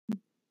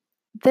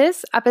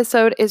This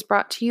episode is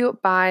brought to you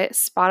by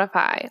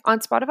Spotify. On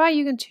Spotify,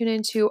 you can tune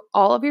into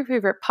all of your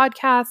favorite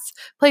podcasts,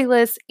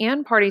 playlists,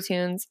 and party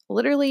tunes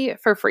literally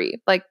for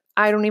free. Like,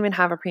 I don't even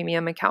have a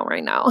premium account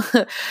right now.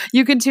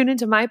 You can tune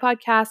into my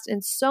podcast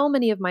and so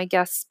many of my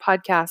guests'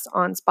 podcasts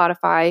on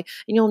Spotify,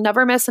 and you'll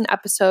never miss an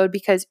episode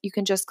because you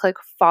can just click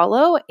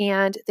follow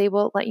and they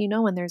will let you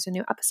know when there's a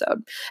new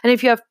episode. And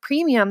if you have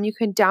premium, you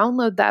can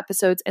download the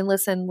episodes and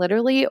listen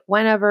literally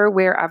whenever,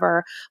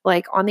 wherever,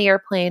 like on the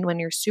airplane when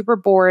you're super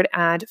bored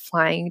and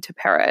flying to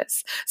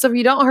Paris. So if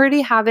you don't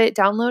already have it,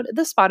 download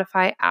the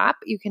Spotify app.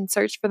 You can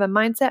search for the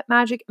Mindset,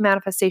 Magic,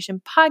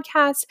 Manifestation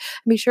podcast.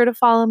 And be sure to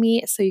follow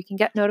me so you can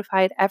get notified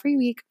every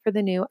week for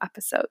the new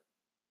episode.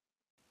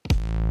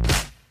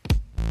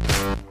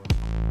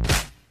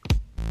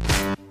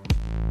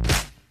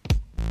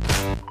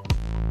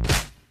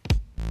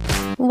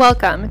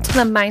 Welcome to the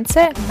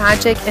Mindset,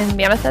 Magic, and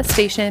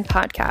Manifestation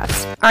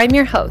podcast. I'm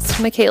your host,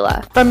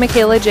 Michaela, from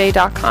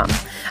MichaelaJ.com.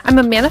 I'm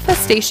a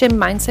manifestation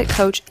mindset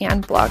coach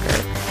and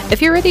blogger.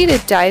 If you're ready to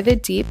dive in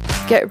deep,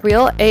 get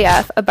real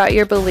AF about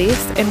your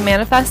beliefs, and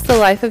manifest the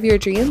life of your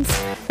dreams,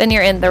 then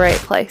you're in the right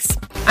place.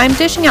 I'm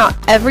dishing out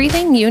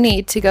everything you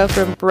need to go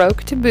from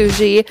broke to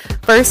bougie,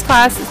 first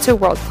class to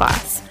world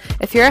class.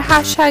 If your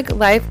hashtag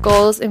life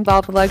goals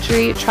involve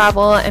luxury,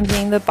 travel, and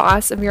being the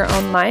boss of your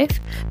own life,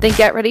 then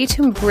get ready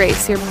to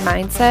embrace your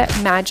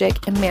mindset,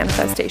 magic, and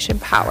manifestation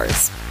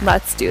powers.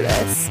 Let's do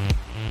this.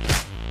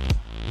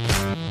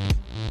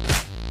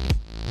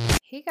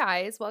 Hey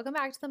guys, welcome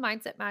back to the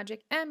Mindset,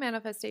 Magic, and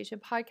Manifestation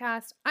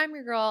podcast. I'm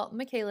your girl,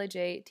 Michaela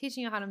J,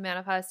 teaching you how to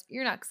manifest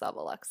your next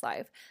level Lux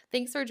life.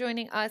 Thanks for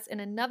joining us in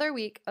another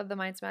week of the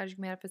Mindset, Magic,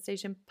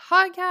 Manifestation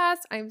podcast.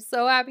 I'm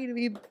so happy to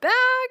be back.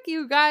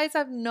 You guys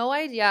have no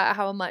idea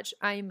how much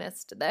I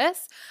missed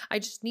this. I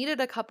just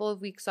needed a couple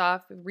of weeks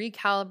off,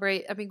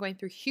 recalibrate. I've been going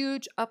through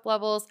huge up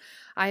levels.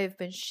 I have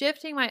been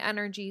shifting my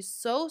energy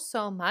so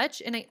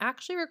much, and I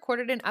actually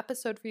recorded an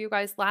episode for you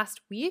guys last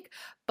week,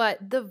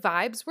 but the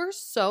vibes were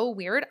so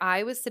weird.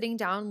 I was sitting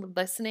down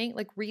listening,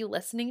 like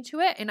re-listening to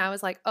it, and I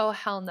was like, oh,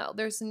 hell no.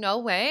 There's no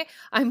way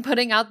I'm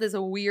putting out this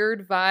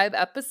weird vibe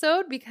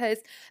episode, because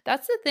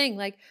that's the thing.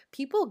 Like,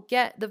 people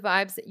get the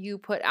vibes that you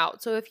put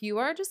out. So if you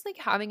are just like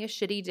having a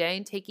shitty day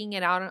and taking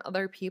it out on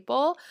other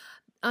people,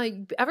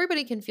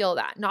 everybody can feel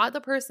that.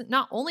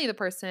 Not only the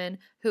person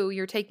who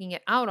you're taking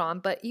it out on,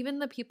 but even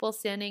the people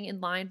standing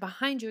in line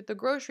behind you at the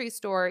grocery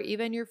store,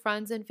 even your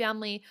friends and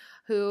family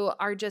who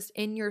are just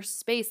in your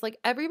space. Like,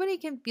 everybody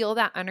can feel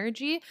that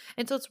energy.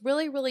 And so it's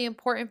really, really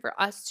important for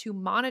us to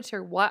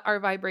monitor what our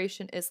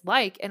vibration is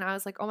like. And I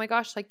was like, oh my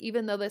gosh, like,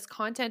 even though this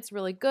content's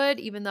really good,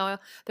 even though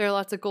there are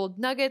lots of gold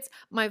nuggets,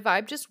 my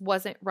vibe just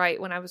wasn't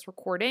right when I was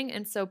recording.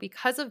 And so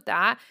because of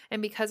that,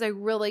 and because I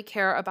really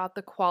care about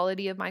the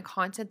quality of my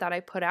content that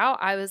I put out,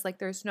 I was like,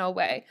 there's no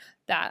way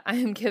that I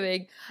am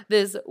giving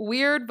this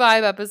weird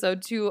vibe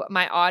episode to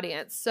my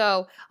audience.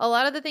 So a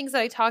lot of the things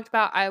that I talked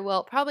about, I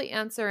will probably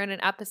answer in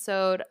an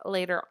episode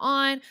later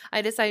on.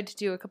 I decided to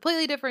do a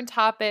completely different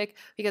topic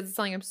because it's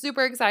something I'm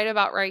super excited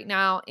about right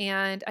now.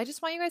 And I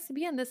just want you guys to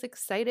be in this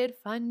excited,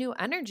 fun, new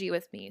energy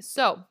with me.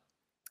 So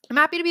I'm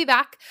happy to be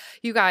back.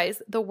 You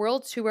guys, the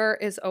world tour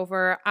is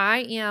over. I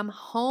am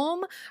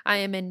home. I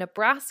am in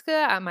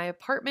Nebraska at my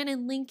apartment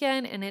in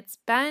Lincoln, and it's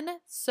been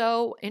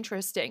so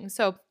interesting.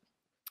 So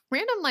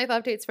random life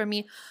updates from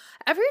me.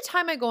 Every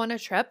time I go on a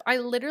trip, I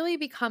literally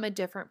become a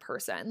different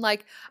person.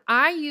 Like,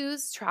 I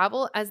use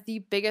travel as the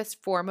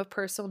biggest form of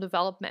personal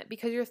development,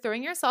 because you're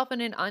throwing yourself in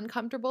an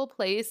uncomfortable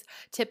place,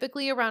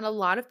 typically around a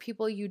lot of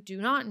people you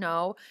do not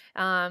know.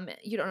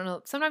 You don't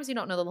know. Sometimes you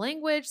don't know the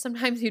language.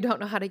 Sometimes you don't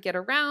know how to get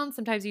around.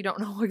 Sometimes you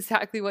don't know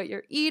exactly what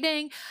you're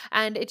eating.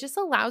 And it just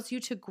allows you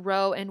to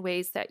grow in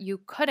ways that you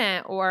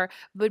couldn't, or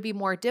would be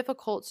more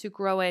difficult to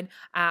grow in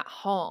at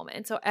home.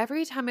 And so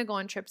every time I go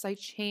on trips, I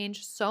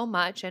change so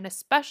much. And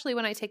especially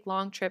when I take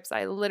long trips,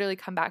 I literally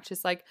come back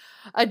just like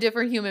a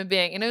different human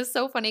being. And it was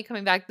so funny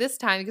coming back this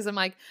time, because I'm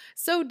like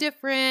so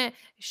different,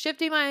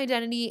 shifting my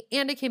identity,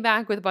 and I came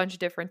back with a bunch of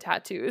different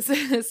tattoos.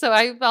 So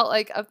I felt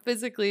like a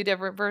physically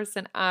different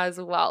person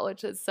as well,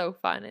 which is so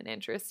fun and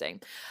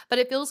interesting. But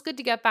it feels good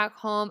to get back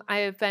home. I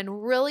have been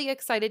really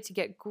excited to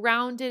get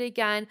grounded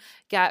again,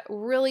 get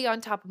really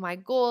on top of my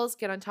goals,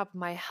 get on top of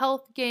my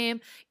health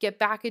game, get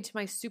back into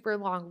my super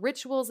long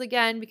rituals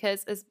again,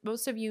 because as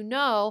most of you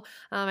know,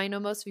 I know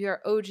most of you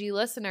are OG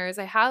listeners,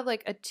 I have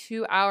like a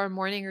 2-hour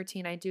morning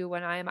routine I do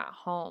when I am at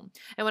home.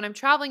 And when I'm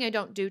traveling, I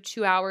don't do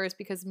 2 hours,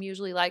 because I'm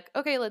usually like,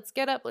 okay, let's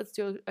get up, let's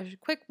do a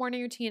quick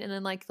morning routine, and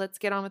then like, let's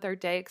get on with our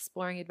day,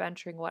 exploring,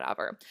 adventuring,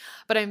 whatever.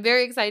 But I'm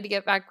very excited to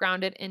get back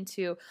grounded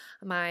into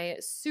my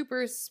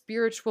super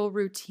spiritual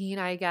routine,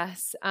 I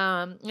guess.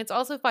 It's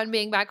also fun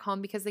being back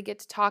home because I get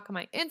to talk on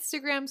my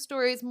Instagram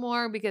stories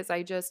more, because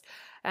I just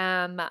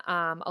am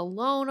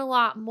alone a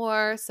lot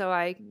more, so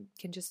I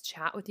can just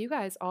chat with you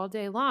guys all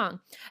day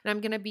long. And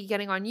I'm going to be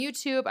getting on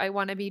YouTube. I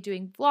want to be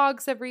doing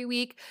vlogs every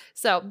week.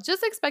 So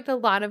just expect a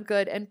lot of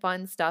good and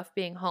fun stuff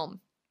being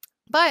home.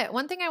 But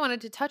one thing I wanted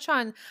to touch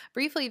on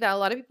briefly that a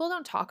lot of people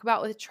don't talk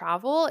about with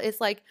travel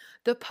is like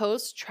the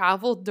post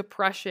travel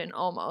depression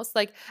almost.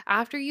 Like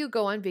after you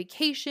go on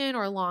vacation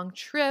or long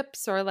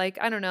trips or like,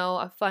 I don't know,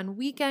 a fun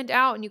weekend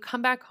out and you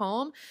come back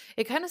home,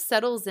 it kind of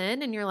settles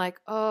in and you're like,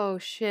 oh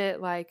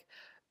shit, like,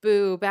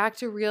 boo, back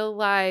to real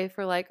life,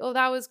 or like, oh,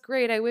 that was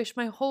great. I wish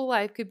my whole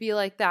life could be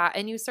like that.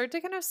 And you start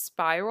to kind of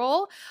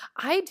spiral.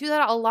 I do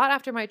that a lot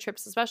after my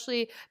trips,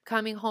 especially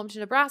coming home to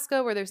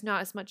Nebraska where there's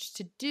not as much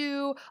to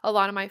do. A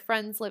lot of my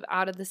friends live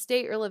out of the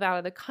state or live out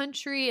of the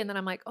country. And then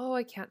I'm like, oh,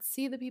 I can't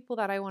see the people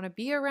that I want to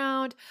be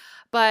around.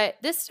 But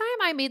this time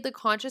I made the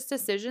conscious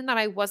decision that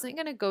I wasn't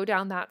going to go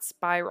down that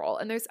spiral.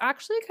 And there's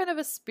actually kind of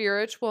a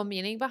spiritual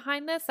meaning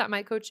behind this that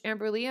my coach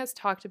Amber Lee has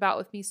talked about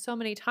with me so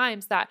many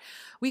times, that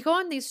we go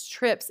on these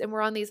trips and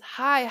we're on these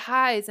high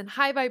highs and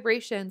high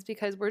vibrations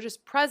because we're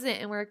just present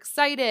and we're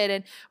excited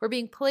and we're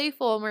being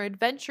playful and we're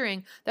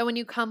adventuring. That when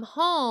you come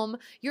home,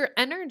 your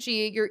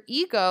energy, your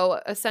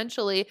ego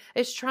essentially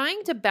is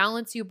trying to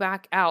balance you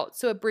back out.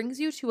 So it brings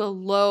you to a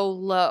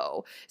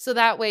low. So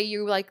that way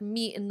you like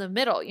meet in the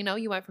middle. You know,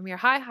 you went from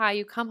your high,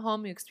 you come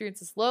home, you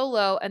experience this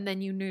low, and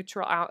then you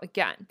neutral out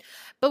again.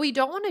 But we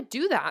don't want to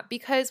do that,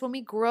 because when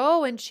we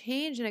grow and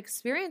change and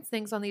experience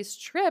things on these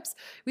trips,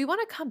 we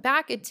want to come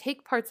back and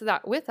take parts of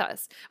that with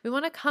us. We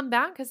want to come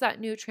back as that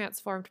new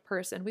transformed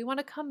person. We want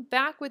to come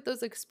back with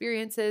those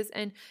experiences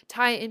and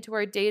tie it into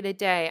our day to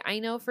day. I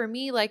know for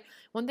me, like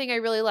one thing I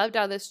really loved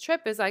out of this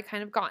trip is I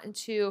kind of got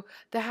into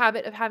the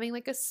habit of having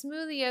like a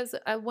smoothie as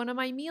one of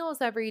my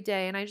meals every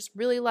day. And I just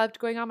really loved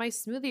going on my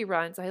smoothie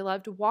runs. I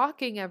loved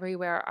walking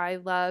everywhere. I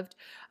loved,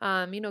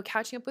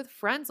 catching up with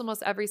friends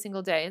almost every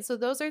single day. And so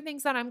those are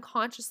things that I'm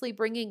consciously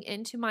bringing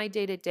into my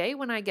day to day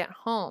when I get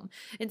home.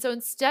 And so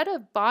instead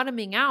of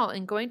bottoming out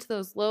and going to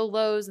those low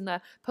lows and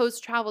the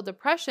post-travel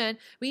depression,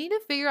 we need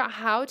to figure out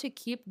how to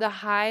keep the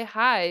high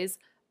highs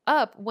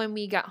up when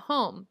we get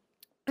home.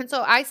 And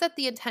so I set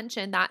the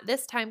intention that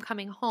this time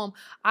coming home,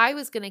 I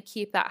was going to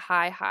keep that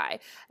high.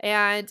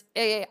 And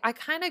I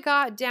kind of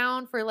got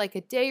down for like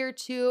a day or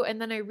two.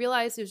 And then I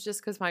realized it was just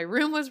because my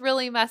room was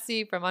really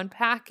messy from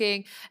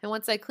unpacking. And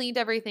once I cleaned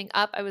everything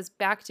up, I was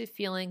back to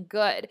feeling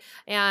good.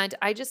 And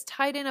I just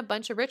tied in a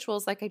bunch of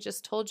rituals like I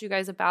just told you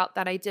guys about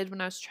that I did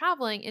when I was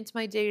traveling into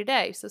my day to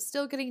day. So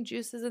still getting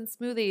juices and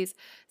smoothies,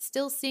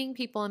 still seeing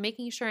people and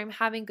making sure I'm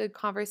having good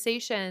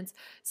conversations,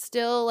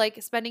 still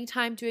like spending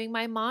time doing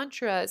my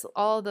mantras,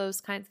 all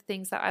those kinds of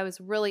things that I was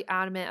really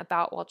adamant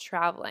about while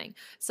traveling.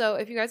 So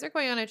if you guys are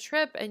going on a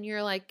trip and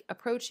you're like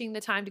approaching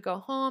the time to go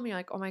home, you're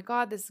like, oh my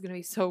God, this is going to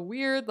be so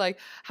weird. Like,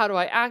 how do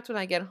I act when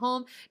I get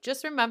home?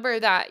 Just remember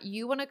that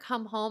you want to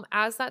come home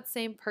as that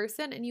same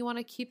person and you want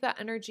to keep that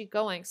energy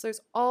going. So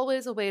there's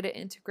always a way to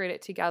integrate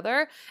it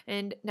together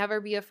and never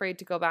be afraid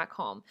to go back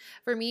home.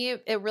 For me,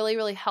 it really,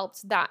 really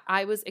helped that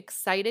I was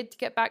excited to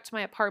get back to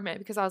my apartment,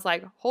 because I was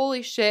like,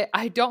 holy shit,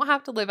 I don't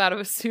have to live out of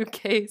a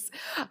suitcase.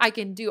 I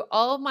can do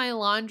all of my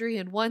laundry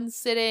in one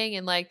sitting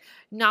and like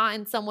not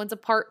in someone's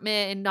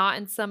apartment and not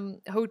in some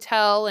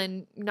hotel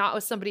and not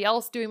with somebody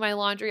else doing my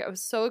laundry. I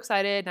was so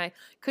excited and I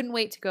couldn't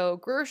wait to go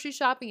grocery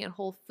shopping at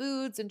Whole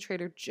Foods and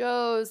Trader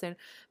Joe's and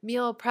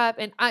meal prep.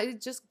 And I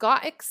just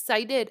got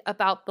excited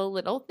about the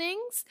little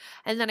things.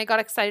 And then I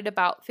got excited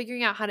about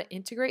figuring out how to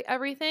integrate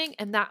everything.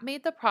 And that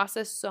made the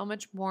process so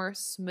much more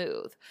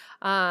smooth.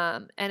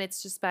 And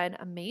it's just been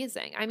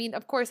amazing. I mean,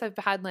 of course, I've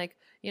had like,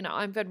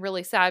 I've been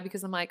really sad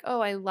because I'm like, oh,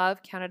 I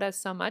love Canada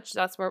so much.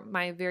 That's where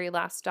my very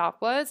last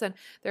stop was. And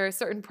there are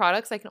certain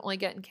products I can only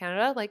get in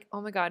Canada. Like,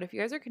 oh my God, if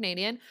you guys are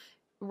Canadian,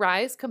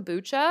 Rise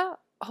kombucha,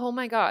 oh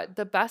my God,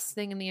 the best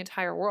thing in the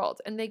entire world.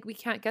 And we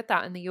can't get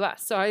that in the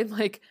US. So I've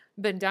like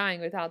been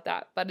dying without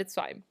that, but it's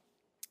fine.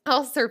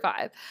 I'll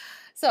survive.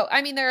 So,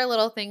 I mean, there are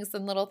little things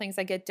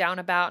I get down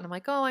about. And I'm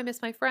like, oh, I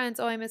miss my friends.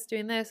 Oh, I miss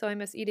doing this. Oh, I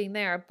miss eating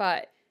there.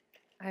 But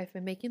I've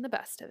been making the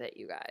best of it,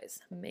 you guys.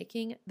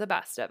 Making the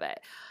best of it.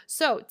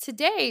 So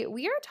today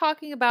we are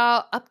talking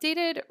about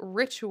updated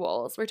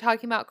rituals. We're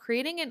talking about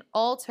creating an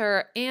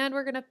altar, and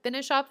we're going to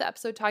finish off the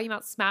episode talking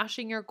about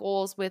smashing your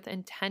goals with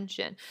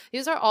intention.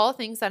 These are all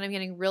things that I'm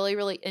getting really,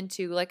 really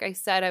into. Like I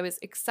said, I was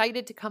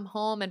excited to come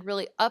home and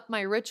really up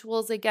my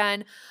rituals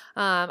again.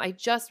 I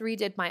just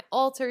redid my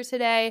altar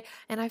today,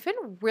 and I've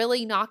been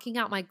really knocking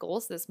out my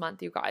goals this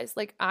month, you guys.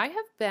 Like I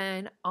have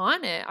been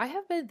on it. I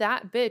have been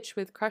that bitch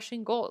with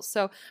crushing goals.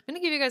 So I'm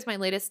going to give you guys my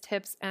latest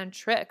tips and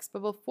tricks.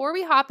 But before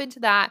we hop into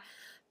that,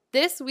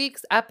 this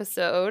week's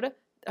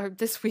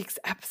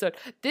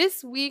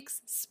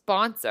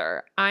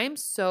sponsor, I'm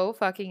so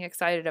fucking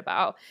excited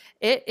about.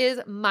 It is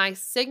my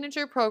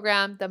signature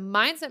program, the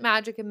Mindset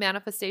Magic and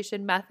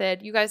Manifestation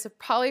Method. You guys have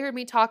probably heard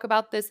me talk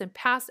about this in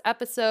past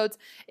episodes.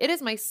 It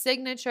is my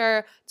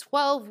signature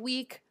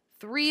 12-week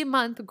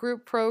 3-month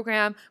group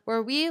program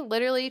where we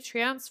literally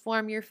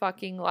transform your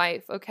fucking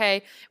life,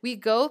 okay? We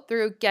go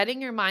through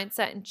getting your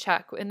mindset in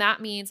check, and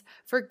that means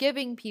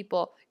forgiving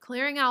people,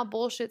 clearing out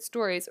bullshit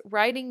stories,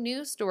 writing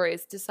new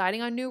stories,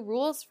 deciding on new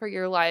rules for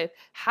your life,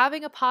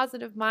 having a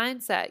positive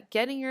mindset,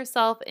 getting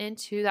yourself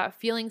into that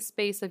feeling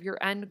space of your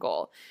end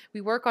goal. We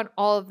work on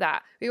all of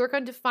that. We work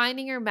on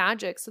defining your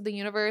magic so the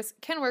universe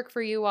can work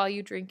for you while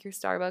you drink your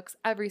Starbucks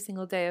every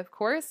single day, of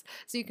course,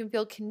 so you can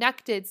feel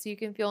connected, so you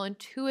can feel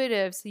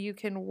intuitive, so you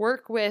can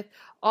work with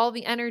all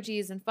the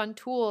energies and fun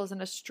tools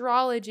and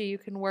astrology. You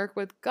can work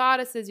with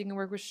goddesses, you can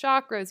work with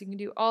chakras, you can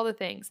do all the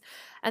things.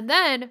 And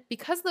then,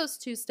 because of those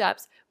 2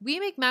 steps, we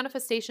make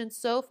manifestation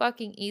so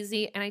fucking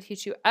easy, and I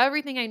teach you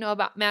everything I know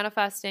about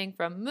manifesting,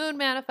 from moon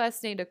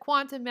manifesting to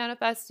quantum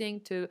manifesting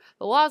to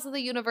the laws of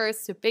the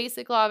universe to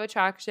basic law of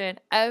attraction,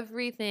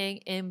 everything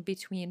in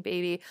between,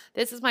 baby.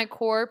 This is my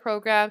core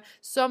program.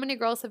 So many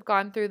girls have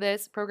gone through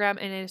this program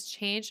and it has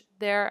changed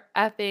their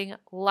effing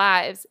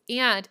lives.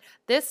 And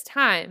this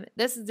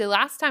is the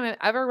last time I'm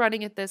ever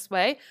running it this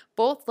way.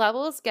 Both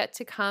levels get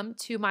to come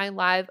to my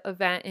live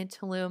event in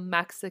Tulum,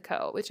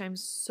 Mexico, which I'm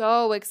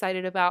so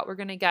excited about. We're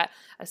going to get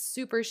a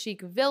super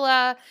chic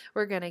villa.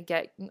 We're going to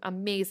get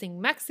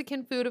amazing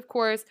Mexican food, of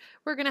course.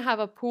 We're going to have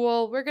a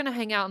pool. We're going to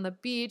hang out on the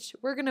beach.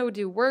 We're going to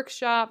do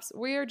workshops.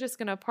 We are just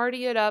going to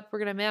party it up. We're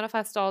going to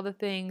manifest all the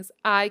things.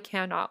 I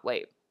cannot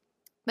wait.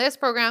 This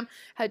program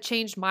had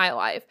changed my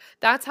life.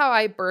 That's how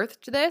I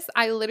birthed this.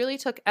 I literally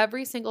took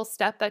every single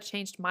step that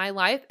changed my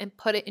life and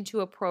put it into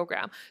a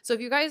program. So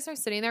if you guys are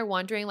sitting there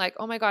wondering like,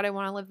 oh my God, I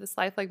want to live this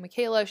life like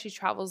Michaela. She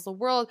travels the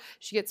world.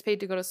 She gets paid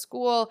to go to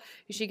school.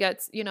 She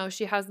gets,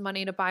 she has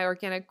money to buy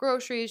organic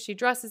groceries. She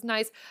dresses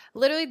nice.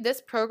 Literally,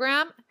 this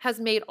program has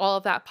made all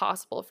of that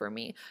possible for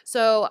me.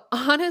 So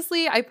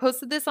honestly, I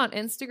posted this on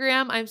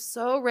Instagram. I'm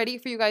so ready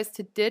for you guys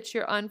to ditch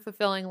your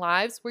unfulfilling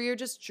lives where you're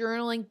just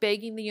journaling,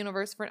 begging the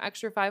universe for an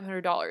extra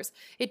 $500.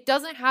 It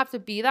doesn't have to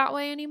be that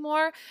way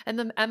anymore. And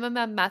the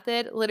MMM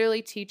method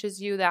literally teaches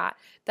you that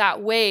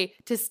way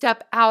to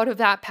step out of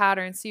that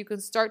pattern so you can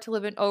start to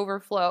live in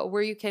overflow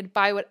where you can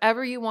buy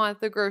whatever you want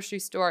at the grocery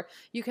store.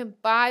 You can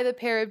buy the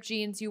pair of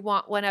jeans you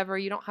want whenever.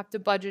 You don't have to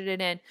budget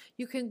it in.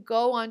 You can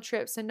go on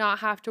trips and not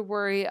have to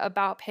worry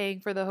about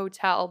paying for the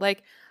hotel.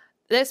 Like,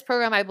 this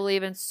program I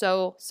believe in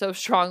so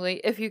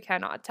strongly, if you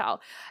cannot tell.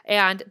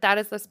 And that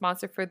is the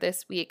sponsor for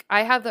this week.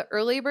 I have the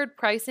early bird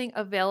pricing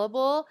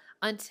available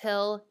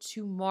until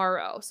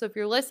tomorrow. So if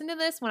you're listening to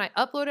this when I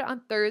upload it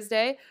on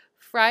Thursday,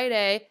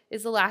 Friday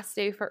is the last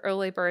day for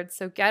early bird.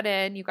 So get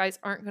in. You guys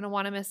aren't going to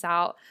want to miss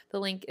out. The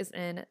link is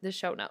in the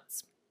show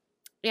notes.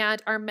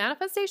 And our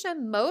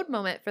manifestation mode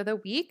moment for the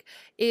week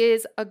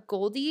is a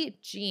Goldie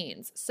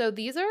jeans. So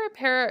these are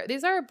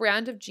a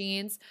brand of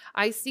jeans.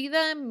 I see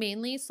them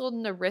mainly sold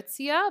in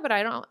Aritzia, but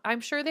I'm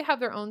sure they have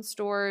their own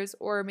stores,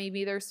 or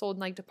maybe they're sold in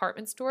like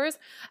department stores,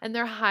 and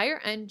they're higher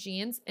end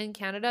jeans. In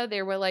Canada,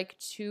 they were like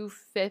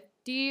 $250.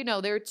 No,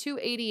 they were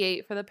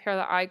 $288 for the pair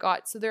that I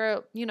got. So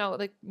they're,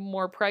 like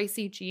more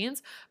pricey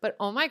jeans. But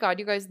oh my God,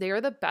 you guys, they are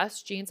the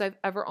best jeans I've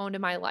ever owned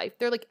in my life.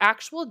 They're like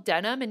actual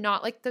denim and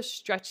not like the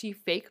stretchy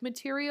fake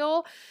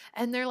material.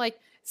 And they're like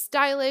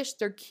stylish.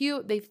 They're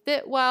cute. They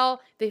fit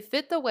well. They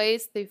fit the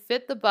waist. They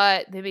fit the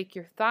butt. They make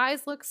your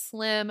thighs look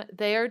slim.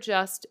 They are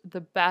just the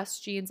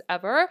best jeans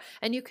ever.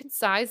 And you can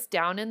size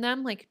down in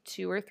them like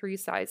 2 or 3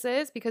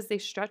 sizes because they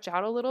stretch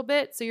out a little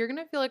bit. So you're going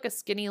to feel like a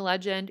skinny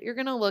legend. You're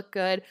going to look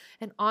good.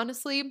 And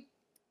honestly,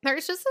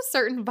 there's just a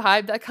certain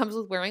vibe that comes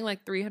with wearing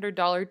like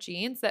 $300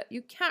 jeans that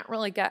you can't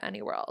really get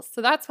anywhere else.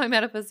 So that's my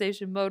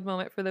manifestation mode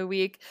moment for the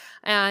week.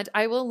 And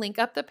I will link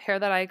up the pair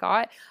that I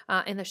got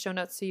in the show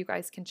notes so you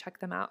guys can check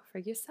them out for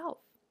yourself.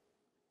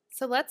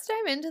 So let's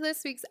dive into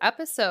this week's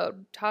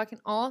episode, talking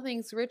all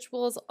things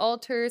rituals,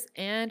 altars,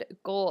 and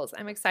goals.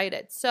 I'm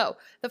excited. So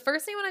the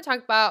first thing I want to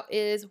talk about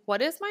is,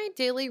 what is my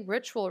daily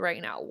ritual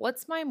right now?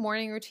 What's my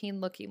morning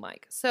routine looking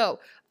like?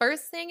 So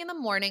first thing in the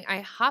morning, I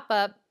hop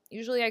up.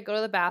 Usually I go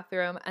to the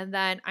bathroom and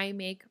then I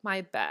make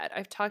my bed.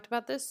 I've talked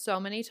about this so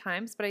many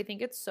times, but I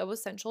think it's so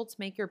essential to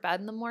make your bed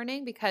in the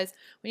morning, because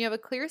when you have a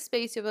clear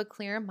space, you have a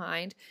clear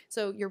mind.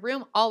 So your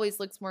room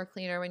always looks more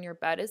cleaner when your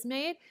bed is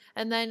made.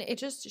 And then it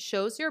just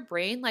shows your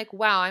brain like,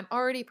 wow, I'm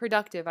already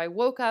productive. I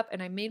woke up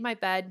and I made my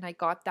bed and I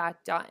got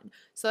that done.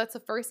 So that's the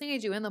first thing I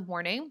do in the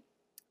morning.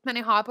 Then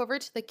I hop over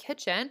to the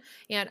kitchen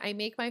and I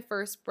make my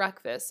first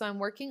breakfast. So I'm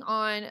working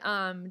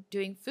on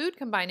doing food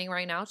combining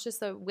right now. It's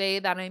just the way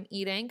that I'm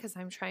eating because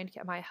I'm trying to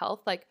get my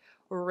health like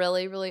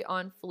really, really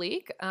on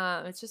fleek.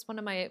 It's just one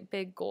of my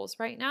big goals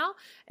right now.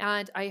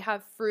 And I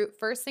have fruit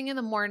first thing in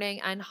the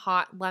morning and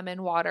hot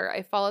lemon water.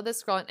 I follow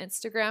this girl on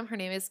Instagram. Her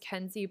name is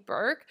Kenzie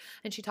Burke,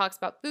 and she talks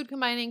about food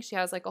combining. She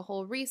has like a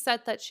whole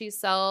reset that she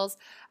sells.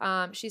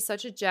 She's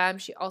such a gem.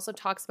 She also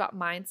talks about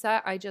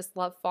mindset. I just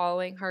love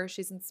following her.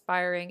 She's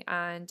inspiring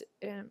and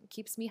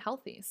keeps me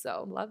healthy.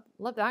 So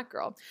love that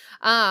girl.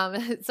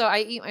 So I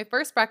eat my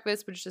first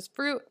breakfast, which is just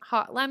fruit,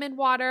 hot lemon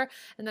water,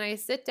 and then I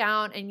sit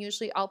down and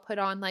usually I'll put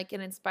on like an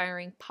an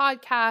inspiring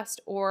podcast,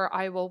 or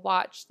I will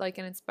watch like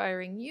an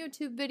inspiring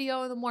YouTube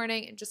video in the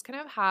morning and just kind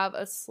of have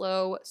a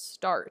slow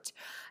start.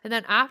 And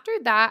then after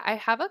that, I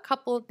have a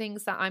couple of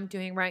things that I'm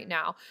doing right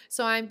now.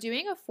 So I'm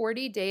doing a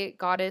 40-day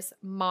goddess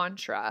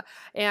mantra.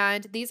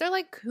 And these are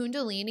like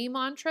Kundalini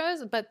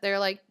mantras, but they're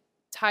like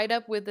tied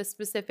up with a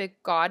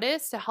specific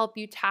goddess to help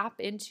you tap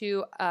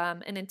into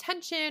an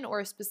intention or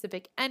a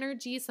specific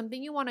energy,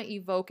 something you want to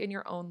evoke in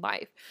your own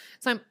life.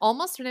 So I'm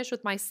almost finished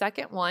with my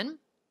second one.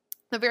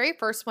 The very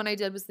first one I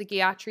did was the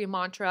Gayatri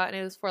mantra, and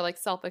it was for like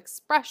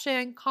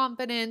self-expression,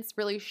 confidence,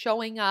 really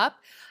showing up.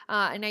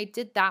 And I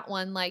did that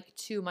one like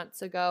 2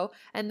 months ago.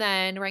 And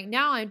then right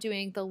now I'm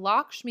doing the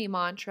Lakshmi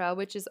mantra,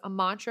 which is a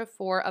mantra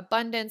for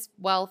abundance,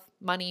 wealth,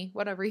 money,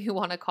 whatever you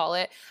want to call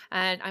it.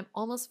 And I'm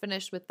almost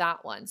finished with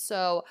that one.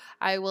 So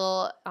I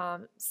will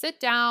sit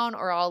down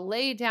or I'll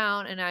lay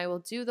down and I will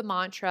do the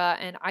mantra,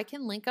 and I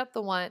can link up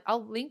the one.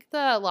 I'll link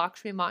the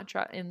Lakshmi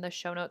mantra in the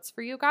show notes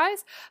for you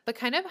guys. But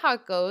kind of how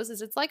it goes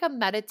is it's like a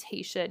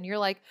meditation. You're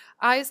like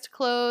eyes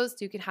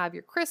closed. You can have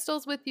your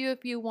crystals with you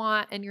if you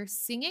want, and you're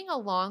singing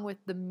along with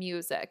the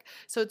music.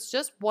 So it's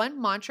just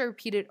one mantra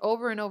repeated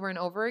over and over and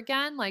over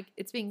again. Like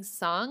it's being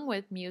sung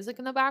with music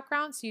in the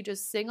background. So you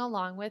just sing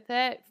along with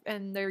it.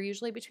 And they're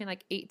usually between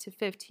like 8 to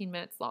 15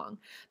 minutes long.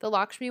 The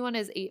Lakshmi one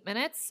is 8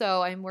 minutes.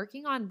 So I'm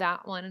working on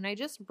that one. And I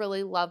just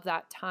really love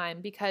that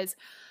time because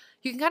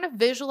you can kind of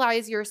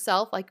visualize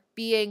yourself like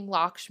being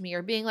Lakshmi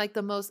or being like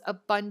the most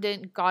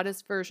abundant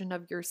goddess version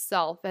of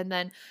yourself. And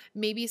then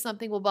maybe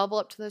something will bubble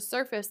up to the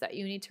surface that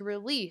you need to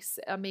release.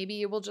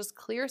 Maybe it will just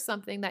clear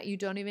something that you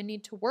don't even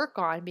need to work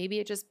on. Maybe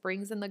it just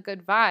brings in the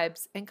good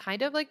vibes. And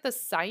kind of like the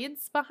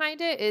science behind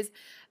it is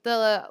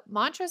the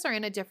mantras are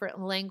in a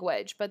different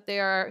language, but they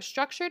are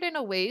structured in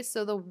a way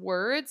so the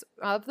words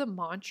of the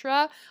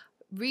mantra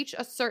reach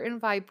a certain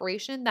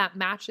vibration that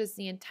matches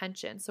the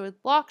intention. So with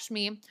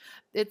Lakshmi,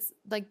 it's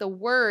like the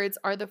words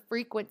are the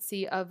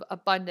frequency of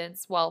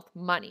abundance, wealth,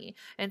 money.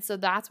 And so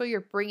that's what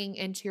you're bringing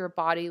into your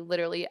body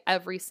literally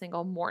every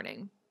single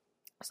morning.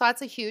 So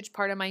that's a huge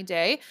part of my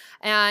day.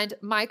 And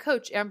my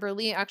coach, Amber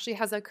Lee, actually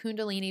has a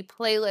Kundalini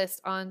playlist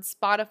on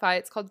Spotify.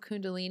 It's called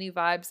Kundalini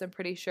Vibes, I'm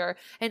pretty sure.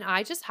 And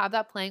I just have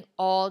that playing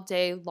all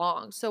day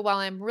long. So while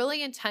I'm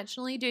really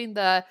intentionally doing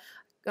the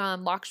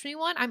Lakshmi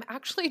one, I'm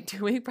actually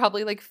doing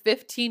probably like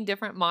 15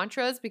 different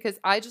mantras because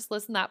I just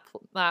listen to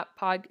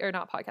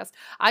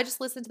I just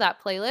listen to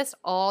that playlist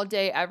all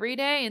day, every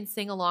day, and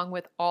sing along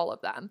with all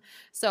of them.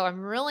 So I'm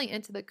really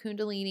into the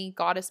Kundalini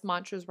goddess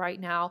mantras right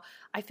now.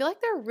 I feel like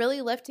they're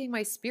really lifting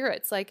my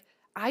spirits. Like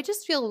I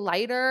just feel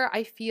lighter.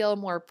 I feel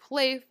more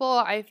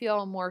playful. I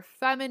feel more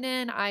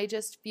feminine. I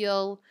just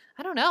feel,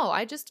 I don't know.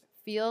 I just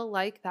feel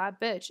like that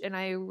bitch. And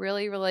I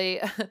really,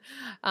 really,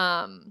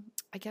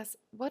 I guess,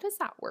 what is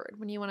that word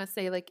when you want to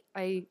say like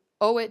I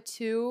owe it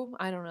to,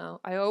 I don't know,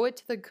 I owe it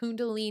to the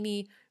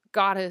Kundalini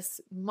goddess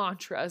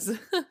mantras.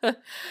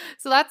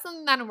 So that's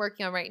something that I'm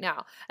working on right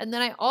now. And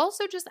then I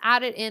also just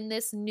added in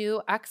this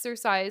new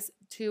exercise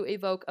to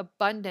evoke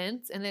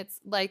abundance. And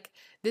it's like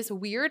this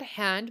weird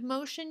hand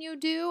motion you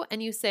do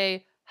and you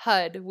say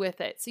HUD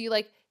with it. So you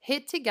like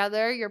hit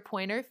together your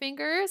pointer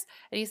fingers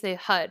and you say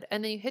HUD.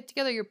 And then you hit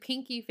together your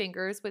pinky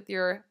fingers with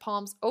your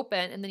palms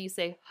open and then you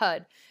say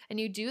HUD. And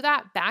you do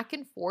that back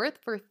and forth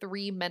for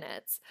 3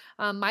 minutes.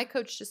 My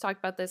coach just talked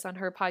about this on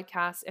her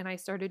podcast and I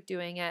started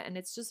doing it and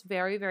it's just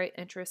very, very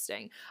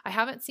interesting. I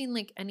haven't seen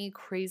like any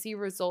crazy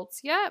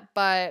results yet,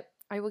 but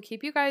I will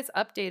keep you guys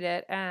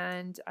updated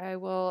and I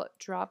will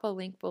drop a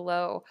link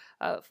below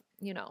of,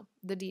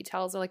 the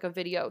details or like a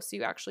video so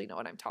you actually know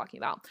what I'm talking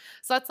about.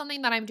 So that's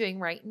something that I'm doing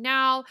right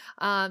now.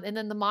 And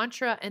then the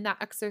mantra and that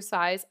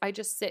exercise, I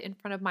just sit in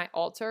front of my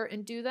altar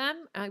and do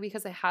them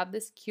because I have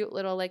this cute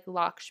little like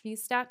Lakshmi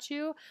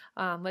statue,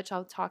 which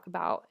I'll talk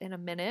about in a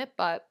minute.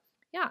 But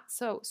yeah,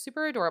 so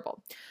super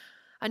adorable.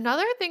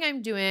 Another thing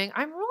I'm doing,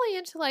 I'm really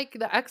into like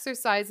the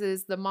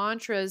exercises, the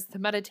mantras, the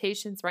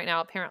meditations right now,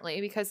 apparently,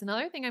 because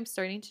another thing I'm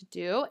starting to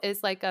do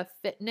is like a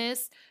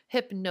fitness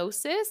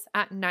hypnosis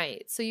at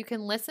night. So you can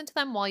listen to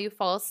them while you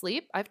fall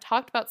asleep. I've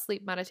talked about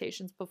sleep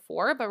meditations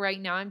before, but right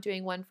now I'm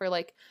doing one for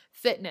like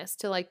fitness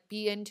to like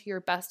be into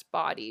your best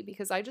body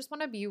because I just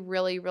want to be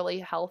really, really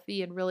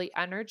healthy and really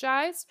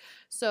energized.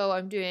 So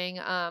I'm doing,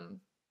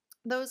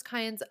 those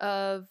kinds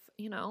of,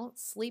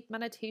 sleep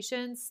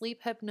meditation,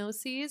 sleep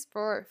hypnoses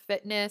for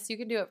fitness. You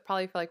can do it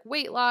probably for like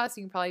weight loss.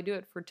 You can probably do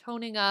it for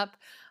toning up.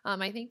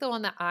 I think the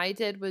one that I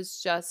did was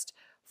just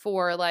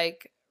for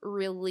like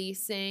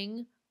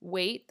releasing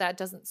weight that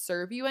doesn't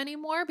serve you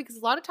anymore because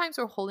a lot of times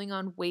we're holding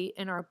on weight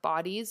in our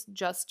bodies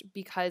just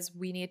because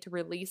we need to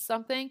release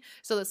something.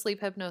 So the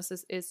sleep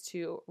hypnosis is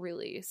to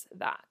release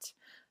that.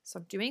 So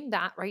I'm doing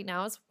that right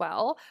now as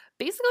well.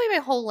 Basically, my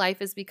whole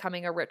life is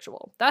becoming a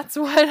ritual. That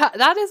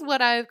is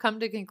what I've come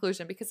to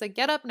conclusion, because I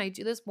get up and I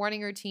do this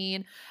morning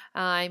routine.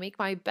 I make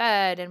my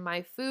bed, and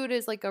my food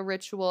is like a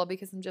ritual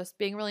because I'm just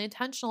being really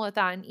intentional with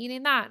that and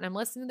eating that. And I'm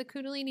listening to the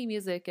Kundalini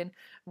music and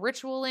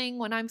ritualing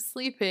when I'm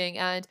sleeping.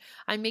 And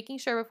I'm making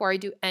sure before I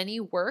do any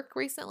work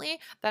recently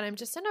that I'm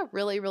just in a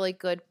really, really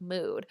good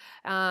mood.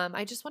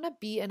 I just want to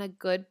be in a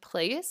good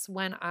place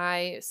when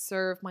I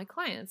serve my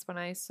clients, when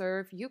I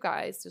serve you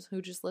guys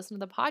who just listen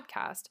to the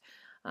podcast.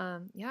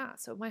 Yeah,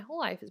 so my whole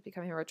life is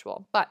becoming a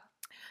ritual. But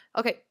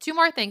okay, two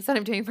more things that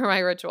I'm doing for my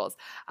rituals.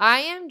 I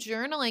am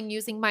journaling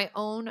using my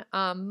own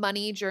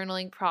money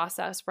journaling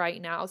process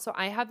right now. So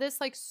I have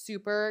this like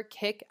super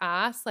kick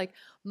ass like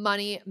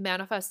money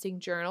manifesting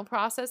journal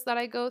process that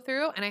I go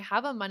through, and I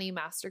have a money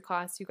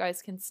masterclass you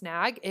guys can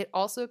snag. It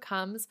also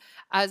comes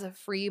as a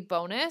free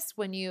bonus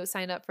when you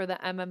sign up for the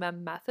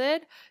MMM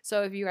method.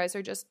 So if you guys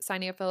are just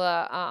signing up for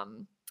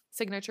the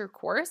signature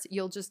course,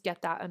 you'll just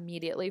get that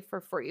immediately for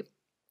free,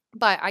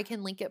 but I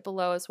can link it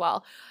below as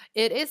well.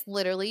 It is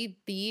literally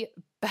the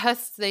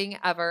best thing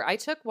ever. I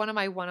took one of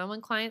my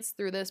one-on-one clients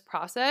through this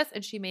process,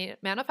 and she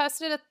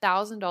manifested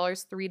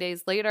 $1,000 3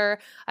 days later.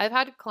 I've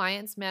had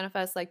clients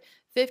manifest like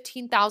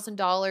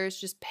 $15,000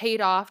 just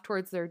paid off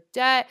towards their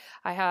debt.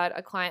 I had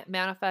a client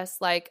manifest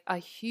like a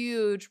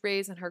huge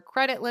raise in her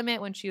credit limit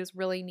when she was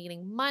really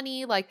needing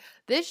money. Like,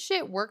 this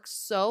shit works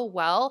so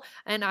well.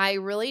 And I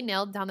really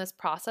nailed down this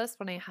process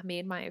when I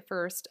made my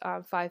first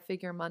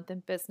 5-figure month in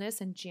business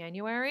in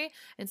January.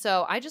 And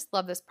so I just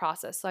love this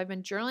process. So I've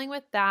been journaling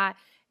with that.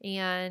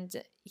 And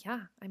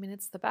yeah, I mean,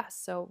 it's the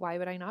best. So why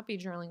would I not be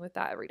journaling with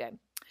that every day?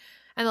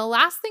 And the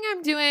last thing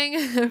I'm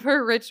doing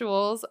for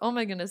rituals, oh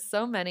my goodness,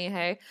 so many,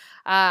 hey,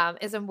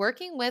 is I'm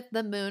working with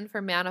the moon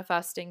for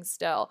manifesting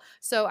still.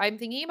 So I'm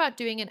thinking about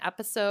doing an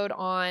episode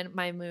on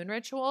my moon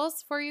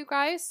rituals for you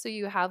guys. So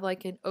you have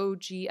like an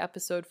OG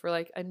episode for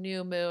like a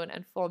new moon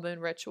and full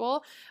moon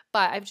ritual.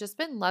 But I've just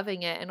been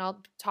loving it. And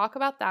I'll talk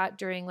about that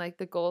during like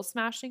the goal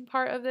smashing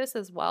part of this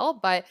as well.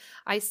 But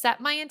I set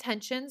my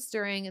intentions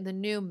during the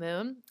new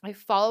moon. I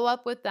follow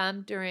up with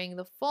them during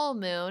the full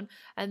moon,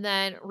 and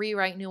then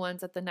rewrite new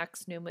ones at the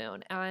next new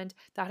moon. And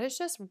that is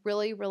just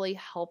really, really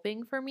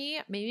helping for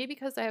me. Maybe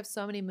because I have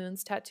so many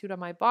moons tattooed on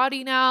my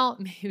body now,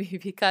 maybe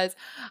because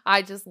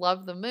I just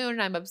love the moon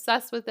and I'm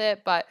obsessed with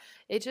it, but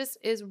it just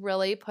is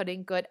really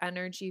putting good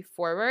energy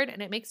forward,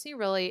 and it makes me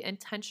really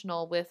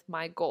intentional with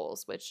my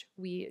goals, which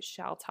we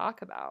shall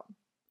talk about.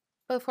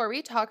 Before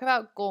we talk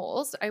about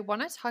goals, I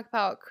want to talk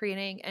about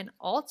creating an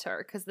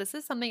altar, because this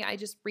is something I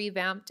just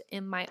revamped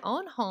in my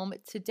own home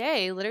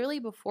today, literally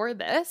before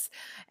this.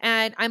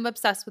 And I'm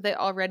obsessed with it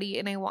already,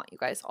 and I want you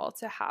guys all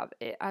to have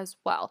it as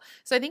well.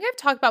 So I think I've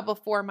talked about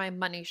before my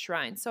money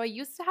shrine. So I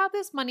used to have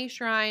this money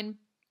shrine,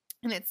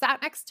 and it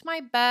sat next to my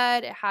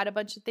bed. It had a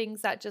bunch of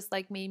things that just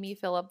like made me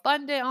feel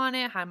abundant on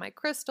it. Had my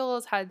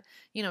crystals, had,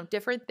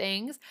 different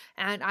things.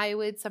 And I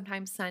would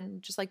sometimes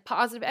send just like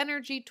positive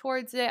energy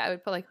towards it. I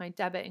would put like my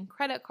debit and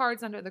credit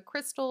cards under the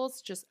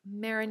crystals, just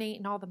marinate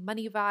in all the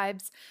money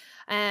vibes.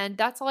 And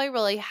that's all I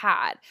really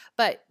had.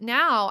 But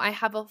now I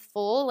have a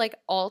full like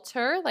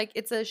altar. Like,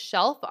 it's a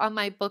shelf on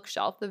my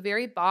bookshelf, the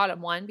very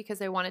bottom one,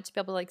 because I want it to be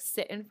able to like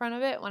sit in front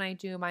of it when I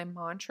do my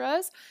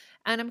mantras.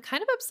 And I'm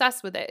kind of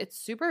obsessed with it. It's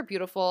super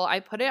beautiful. I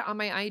put it on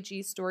my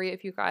IG story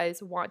if you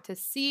guys want to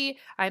see.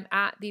 I'm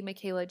at the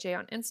Michaela J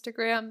on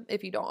Instagram.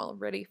 If you don't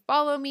already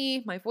follow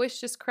me, my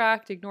voice just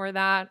cracked. Ignore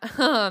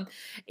that.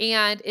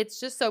 And it's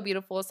just so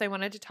beautiful. So I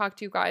wanted to talk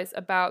to you guys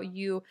about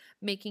you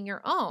making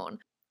your own.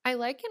 I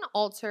like an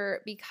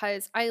altar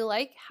because I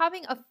like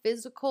having a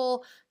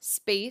physical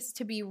space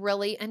to be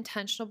really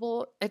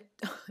intentional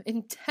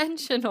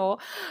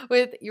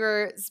with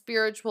your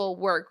spiritual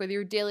work, with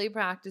your daily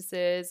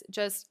practices,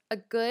 just a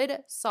good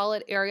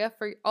solid area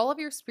for all of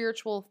your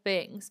spiritual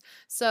things.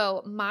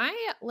 So my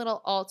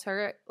little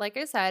altar, like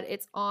I said,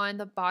 it's on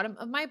the bottom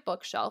of my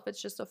bookshelf.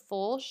 It's just a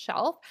full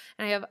shelf,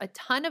 and I have a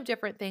ton of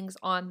different things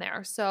on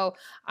there. So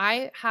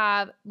I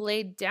have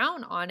laid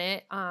down on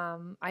it.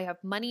 I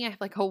have money. I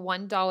have like a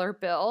 $1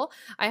 bill.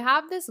 I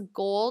have this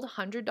gold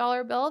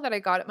 $100 bill that I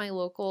got at my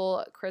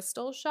local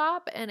crystal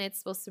shop, and it's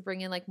supposed to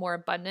bring in like more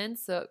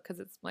abundance. So, because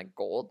it's like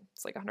gold,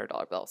 it's like a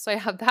 $100 bill. So I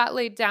have that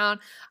laid down.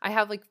 I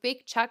have like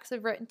fake checks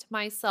I've written to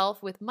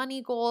myself with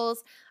money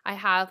goals. I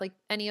have like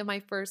any of my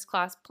first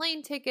class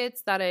plane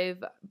tickets that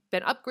I've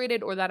been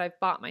upgraded or that I've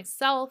bought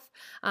myself.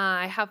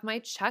 I have my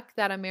check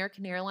that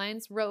American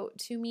Airlines wrote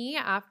to me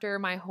after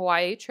my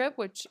Hawaii trip,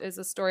 which is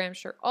a story I'm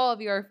sure all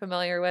of you are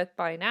familiar with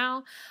by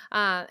now.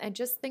 And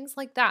just things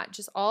like that,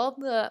 just all of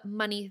the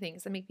money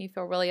things that make me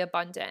feel really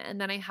abundant. And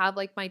then I have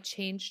like my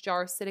change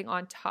jar sitting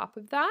on top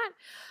of that.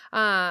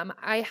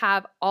 I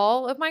have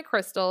all of my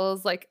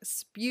crystals like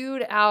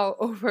spewed out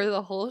over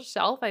the whole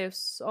shelf. I have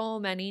so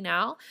many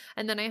now.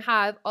 And then I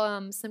have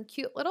some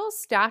cute little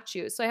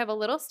statues. So I have a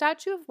little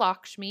statue of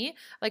Lakshmi,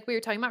 like we were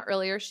talking about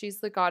earlier. She's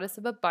the goddess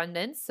of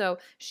abundance. So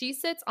she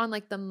sits on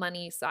like the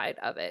money side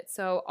of it.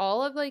 So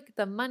all of like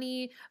the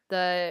money,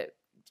 the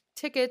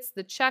tickets,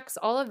 the checks,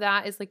 all of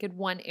that is like in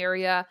one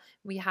area.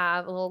 We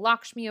have a little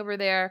Lakshmi over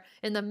there.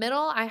 In the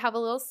middle, I have a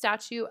little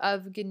statue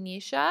of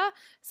Ganesha.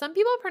 Some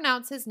people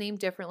pronounce his name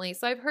differently.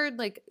 So I've heard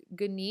like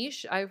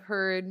Ganesh, I've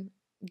heard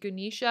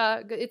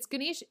Ganesha. It's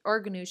Ganesh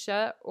or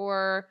Ganusha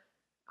or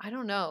I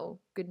don't know,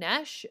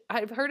 Ganesh.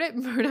 I've heard it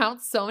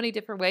pronounced so many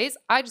different ways.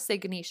 I just say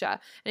Ganesha.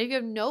 And if you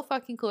have no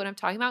fucking clue what I'm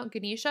talking about,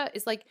 Ganesha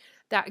is like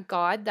that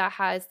god that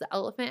has the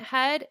elephant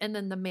head and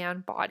then the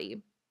man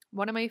body.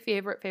 One of my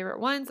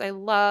favorite ones. I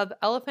love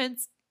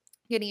elephants.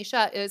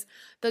 Ganesha is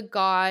the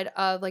god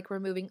of like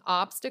removing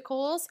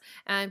obstacles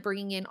and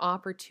bringing in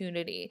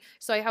opportunity.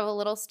 So I have a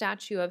little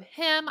statue of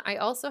him. I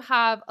also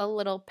have a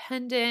little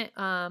pendant,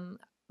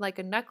 like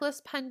a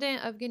necklace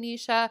pendant of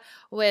Ganesha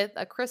with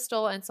a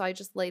crystal. And so I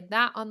just laid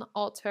that on the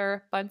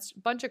altar,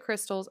 bunch of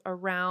crystals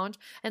around.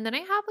 And then I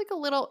have like a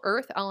little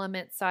earth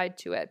element side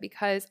to it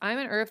because I'm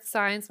an earth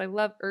sign, so I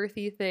love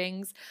earthy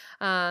things.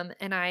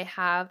 And I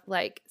have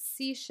like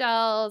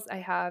seashells, I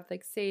have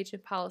like sage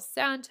and Palo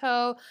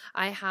Santo,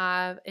 I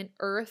have an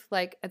earth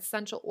like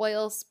essential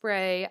oil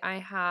spray, I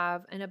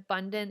have an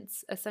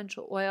abundance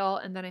essential oil,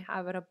 and then I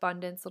have an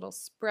abundance little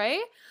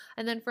spray.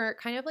 And then for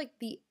kind of like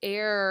the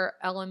air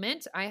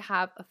element, I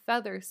have a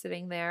feather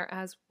sitting there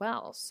as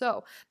well.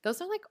 So those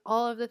are like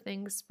all of the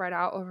things spread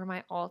out over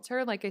my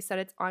altar. Like I said,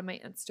 it's on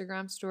my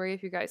Instagram story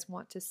if you guys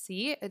want to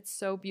see. It's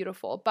so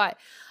beautiful. But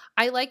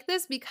I like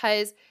this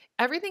because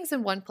everything's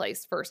in one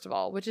place, first of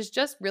all, which is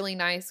just really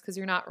nice because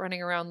you're not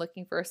running around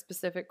looking for a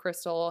specific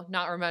crystal,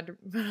 not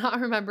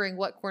remembering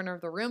what corner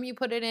of the room you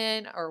put it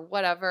in or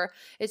whatever.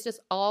 It's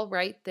just all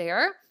right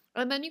there.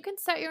 And then you can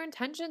set your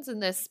intentions in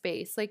this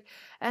space.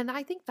 And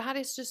I think that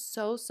is just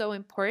so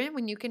important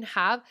when you can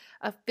have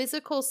a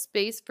physical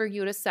space for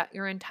you to set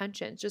your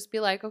intentions. Just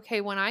be like,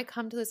 okay, when I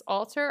come to this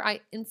altar,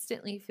 I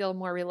instantly feel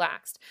more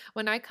relaxed.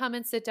 When I come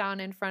and sit down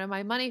in front of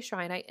my money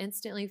shrine, I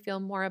instantly feel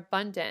more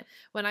abundant.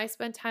 When I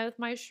spend time with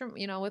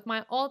with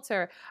my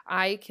altar,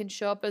 I can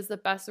show up as the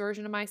best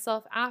version of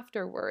myself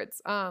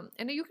afterwards.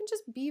 And you can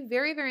just be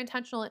very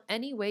intentional in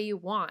any way you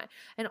want.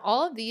 And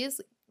all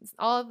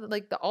of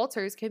like the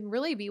altars can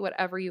really be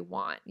whatever you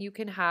want. You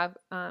can have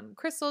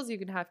crystals, you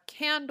can have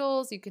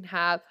candles, you can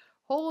have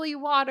holy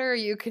water,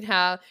 you can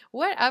have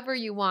whatever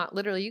you want.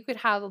 Literally, you could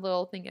have a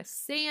little thing of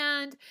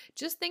sand,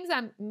 just things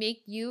that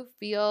make you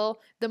feel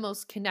the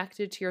most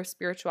connected to your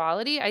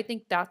spirituality. I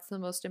think that's the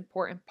most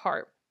important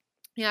part.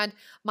 And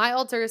my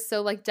altar is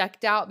so like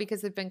decked out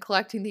because I've been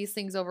collecting these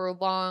things over a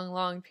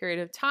long period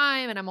of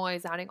time, and I'm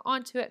always adding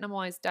onto it and I'm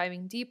always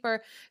diving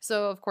deeper.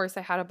 So of course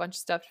I had a bunch of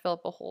stuff to fill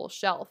up a whole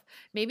shelf.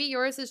 Maybe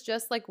yours is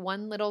just like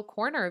one little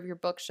corner of your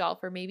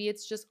bookshelf, or maybe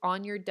it's just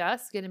on your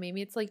desk and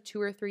maybe it's like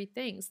 2 or 3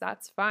 things.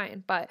 That's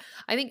fine. But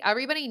I think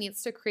everybody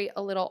needs to create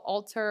a little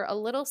altar, a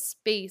little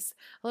space,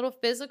 a little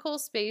physical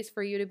space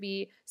for you to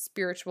be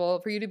spiritual,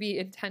 for you to be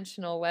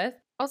intentional with.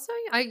 Also,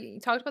 I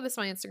talked about this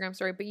on my Instagram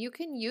story, but you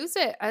can use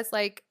it as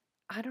like,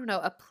 I don't know,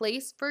 a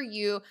place for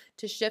you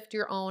to shift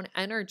your own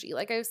energy.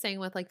 Like I was saying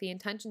with like the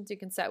intentions you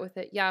can set with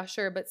it. Yeah,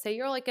 sure. But say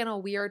you're like in a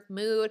weird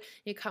mood,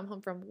 you come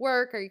home from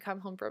work or you come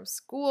home from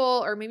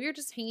school, or maybe you're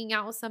just hanging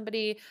out with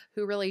somebody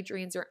who really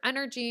drains your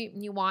energy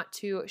and you want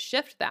to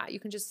shift that. You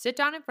can just sit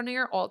down in front of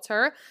your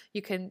altar.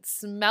 You can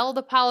smell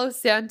the Palo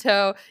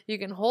Santo. You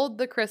can hold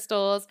the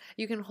crystals.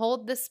 You can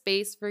hold the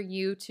space for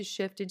you to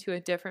shift into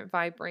a different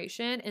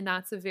vibration. And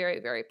that's a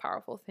very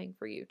powerful thing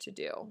for you to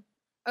do.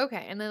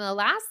 Okay, and then the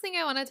last thing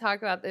I want to talk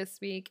about this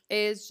week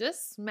is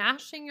just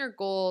smashing your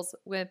goals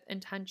with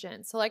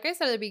intention. So, like I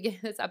said at the beginning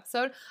of this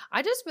episode,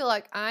 I just feel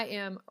like I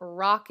am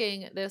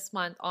rocking this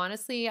month.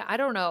 Honestly, I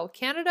don't know.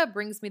 Canada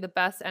brings me the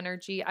best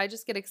energy. I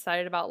just get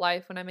excited about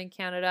life when I'm in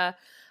Canada.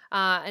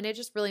 And it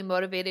just really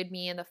motivated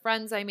me, and the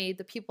friends I made,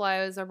 the people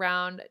I was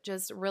around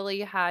just really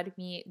had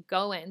me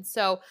going.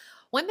 So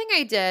one thing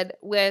I did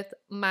with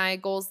my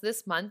goals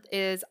this month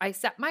is I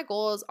set my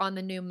goals on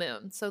the new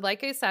moon. So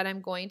like I said,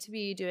 I'm going to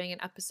be doing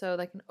an episode,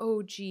 like an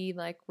OG,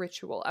 like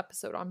ritual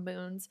episode on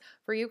moons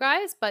for you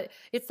guys, but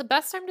it's the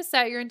best time to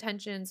set your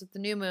intentions with the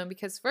new moon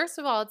because first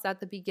of all, it's at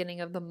the beginning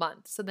of the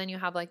month. So then you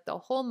have like the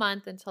whole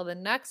month until the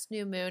next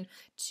new moon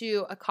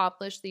to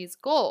accomplish these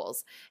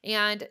goals.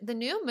 And the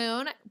new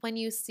moon, when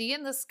you see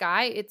in the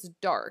sky, it's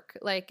dark,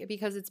 like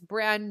because it's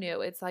brand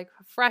new. It's like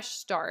a fresh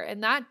start.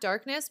 And that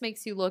darkness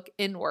makes you look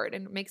inward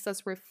and makes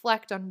us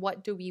reflect on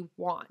what do we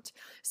want.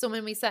 So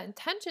when we set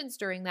intentions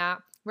during that,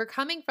 we're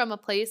coming from a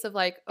place of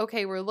like,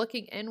 okay, we're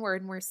looking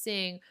inward and we're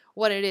seeing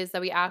what it is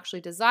that we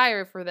actually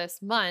desire for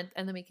this month.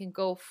 And then we can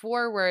go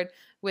forward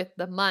with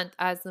the month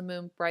as the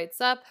moon brights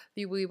up,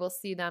 we will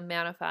see them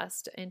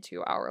manifest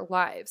into our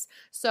lives.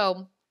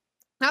 So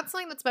that's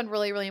something that's been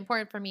really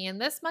important for me. And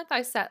this month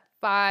I set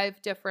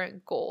 5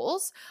 different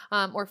goals,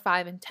 or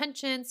 5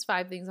 intentions,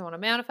 5 things I want to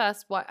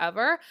manifest,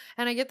 whatever.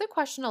 And I get the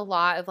question a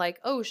lot of like,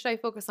 oh, should I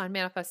focus on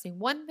manifesting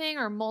one thing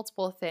or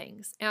multiple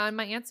things? And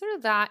my answer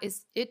to that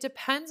is it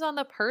depends on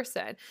the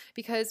person,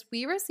 because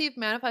we receive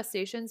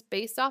manifestations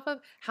based off of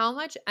how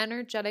much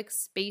energetic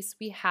space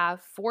we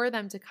have for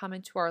them to come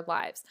into our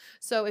lives.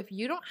 So if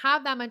you don't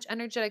have that much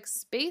energetic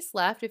space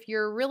left, if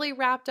you're really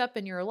wrapped up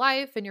in your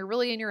life and you're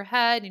really in your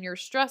head and you're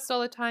stressed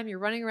all the time, you're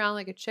running around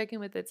like a chicken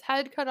with its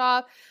head cut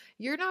off,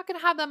 you're not going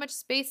to have that much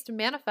space to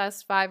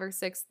manifest 5 or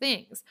 6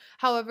 things.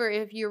 However,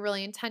 if you're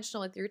really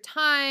intentional with your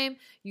time,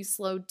 you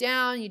slow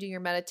down, you do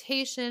your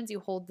meditations, you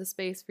hold the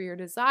space for your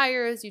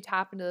desires, you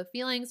tap into the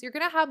feelings, you're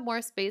going to have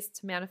more space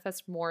to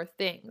manifest more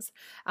things.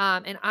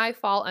 And I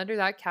fall under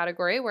that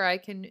category where I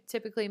can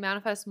typically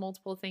manifest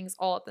multiple things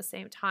all at the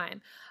same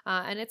time.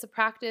 And it's a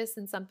practice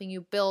and something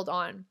you build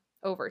on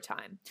over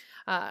time.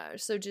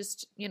 So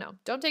just,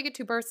 don't take it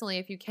too personally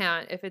if you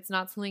can't, if it's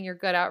not something you're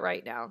good at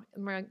right now.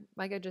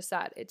 Like I just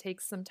said, it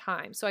takes some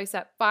time. So I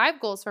set 5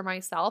 goals for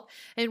myself.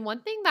 And one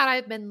thing that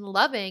I've been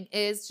loving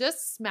is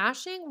just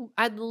smashing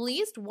at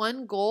least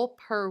 1 goal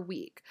per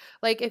week.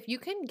 Like if you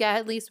can get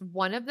at least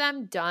one of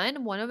them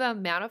done, one of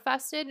them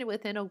manifested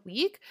within a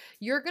week,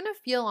 you're going to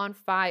feel on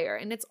fire.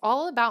 And it's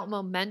all about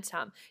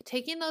momentum,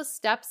 taking those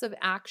steps of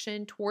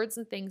action towards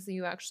the things that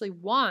you actually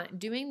want,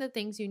 doing the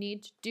things you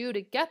need to do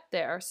to get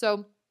there.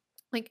 So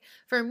like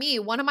for me,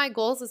 one of my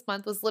goals this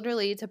month was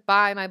literally to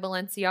buy my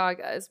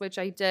Balenciagas, which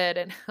I did.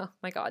 And oh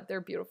my God,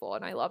 they're beautiful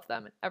and I love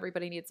them.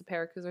 Everybody needs a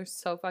pair because they're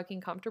so fucking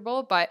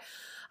comfortable. But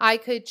I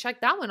could check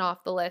that one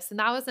off the list.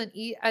 And that wasn't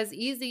as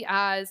easy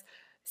as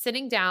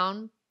sitting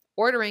down,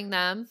 ordering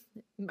them,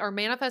 or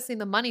manifesting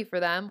the money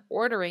for them,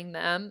 ordering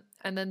them,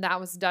 and then that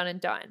was done and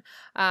done.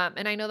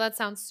 And I know that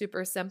sounds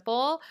super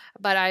simple,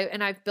 but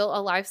I've built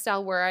a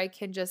lifestyle where I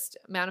can just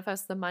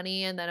manifest the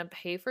money and then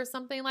pay for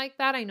something like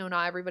that. I know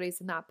not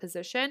everybody's in that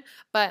position,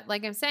 but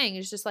like I'm saying,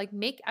 it's just like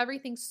make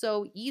everything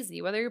so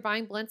easy. Whether you're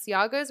buying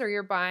Balenciagas or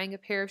you're buying a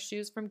pair of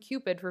shoes from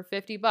Cupid for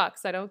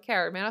 $50, I don't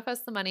care.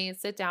 Manifest the money and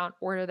sit down,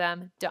 order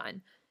them,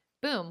 done.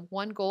 Boom,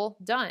 1 goal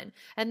done.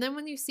 And then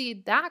when you see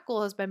that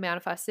goal has been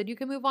manifested, you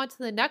can move on to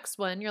the next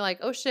one. You're like,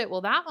 oh shit,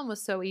 well, that one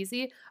was so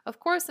easy.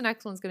 Of course, the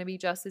next one's going to be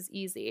just as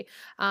easy.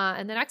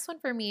 And the next one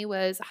for me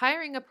was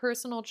hiring a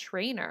personal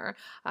trainer.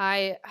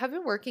 I have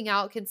been working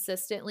out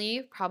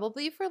consistently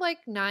probably for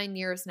like 9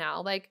 years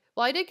now.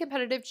 Well, I did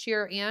competitive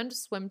cheer and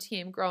swim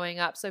team growing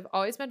up, so I've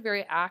always been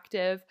very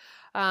active.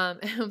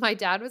 My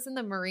dad was in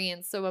the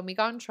Marines, so when we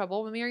got in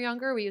trouble when we were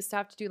younger, we used to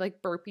have to do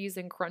like burpees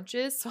and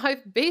crunches. So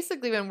I've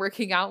basically been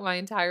working out my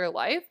entire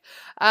life.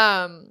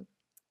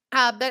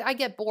 But I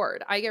get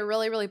bored. I get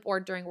really, really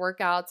bored during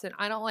workouts, and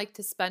I don't like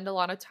to spend a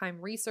lot of time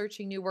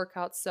researching new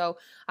workouts. So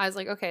I was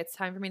like, okay, it's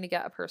time for me to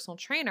get a personal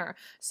trainer.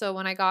 So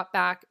when I got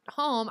back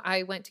home,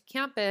 I went to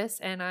campus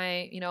and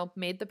I,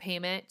 made the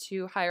payment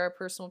to hire a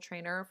personal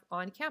trainer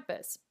on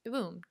campus.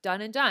 Boom,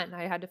 done and done.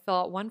 I had to fill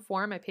out one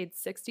form. I paid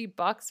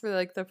 $60 for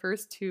like the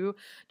first 2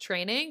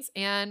 trainings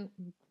and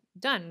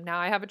done. Now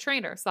I have a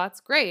trainer. So that's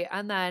great.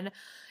 And then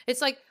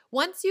it's like,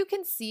 once you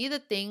can see the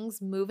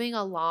things moving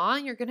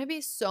along, you're going to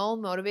be so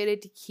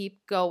motivated to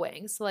keep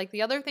going. So like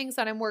the other things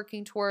that I'm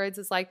working towards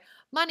is like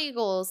money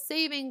goals,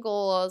 saving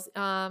goals,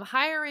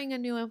 hiring a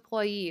new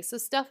employee. So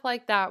stuff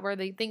like that where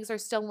the things are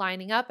still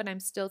lining up and I'm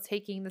still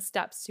taking the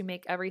steps to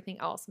make everything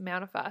else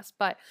manifest.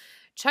 But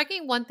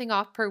checking one thing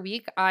off per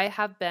week, I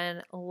have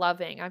been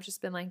loving. I've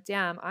just been like,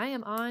 damn, I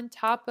am on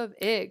top of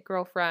it,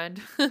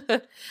 girlfriend.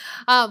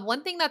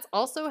 One thing that's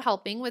also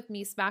helping with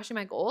me smashing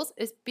my goals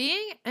is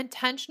being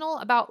intentional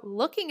about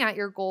looking at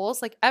your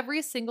goals like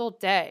every single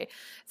day.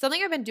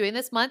 Something I've been doing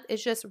this month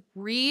is just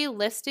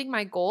relisting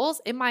my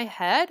goals in my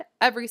head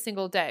every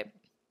single day.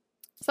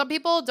 Some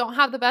people don't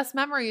have the best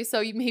memory,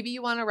 so maybe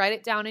you want to write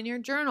it down in your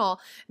journal.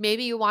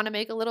 Maybe you want to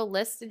make a little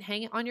list and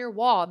hang it on your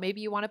wall.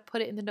 Maybe you want to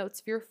put it in the notes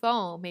of your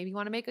phone. Maybe you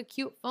want to make a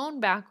cute phone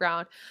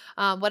background.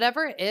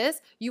 Whatever it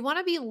is, you want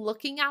to be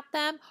looking at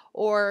them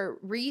or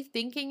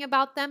rethinking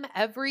about them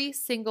every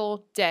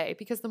single day,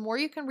 because the more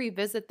you can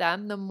revisit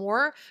them, the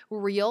more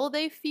real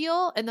they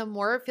feel and the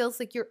more it feels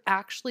like you're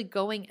actually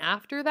going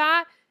after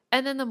that.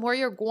 And then the more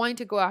you're going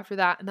to go after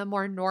that, and the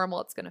more normal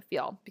it's going to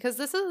feel. Because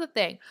this is the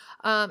thing,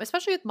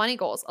 especially with money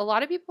goals. A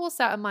lot of people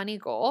set a money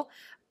goal,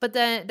 but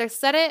then they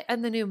set it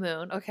in the new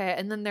moon, okay?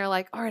 And then they're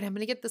like, all right, I'm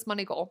going to get this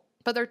money goal.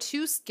 But they're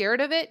too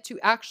scared of it to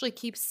actually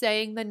keep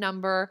saying the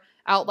number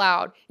out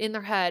loud in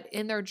their head,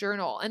 in their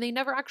journal. And they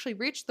never actually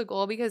reach the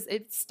goal because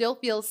it still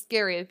feels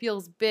scary. It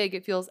feels big.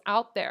 It feels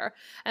out there.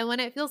 And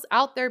when it feels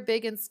out there,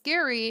 big and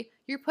scary,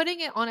 you're putting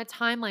it on a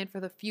timeline for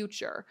the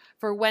future,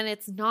 for when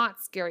it's not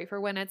scary,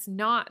 for when it's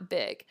not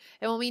big.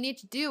 And what we need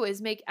to do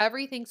is make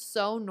everything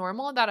so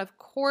normal that of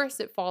course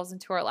it falls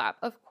into our lap.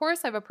 Of course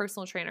I have a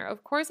personal trainer.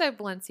 Of course I have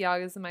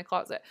Balenciagas in my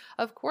closet.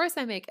 Of course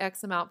I make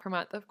X amount per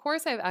month. Of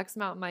course I have X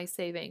amount in my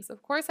savings.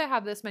 Of course I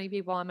have this many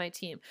people on my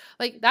team.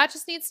 Like that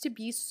just needs to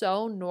be so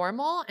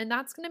normal, and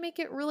that's going to make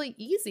it really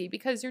easy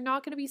because you're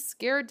not going to be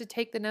scared to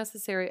take the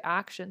necessary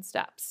action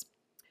steps.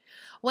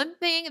 One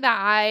thing that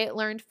I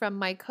learned from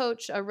my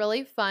coach, a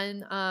really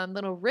fun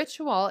little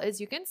ritual,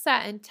 is you can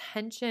set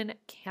intention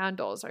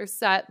candles or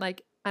set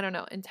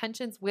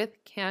intentions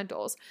with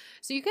candles.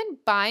 So you can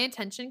buy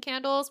intention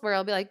candles where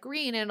it'll be like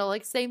green and it'll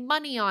like say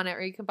money on it,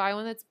 or you can buy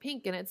one that's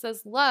pink and it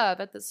says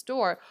love at the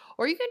store,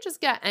 or you can just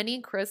get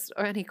any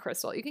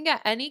crystal. You can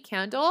get any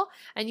candle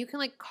and you can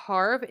like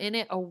carve in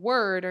it a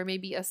word or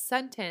maybe a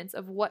sentence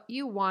of what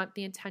you want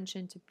the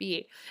intention to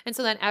be. And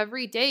so then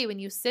every day when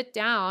you sit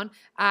down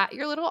at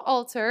your little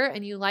altar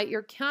and you light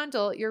your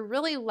candle, you're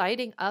really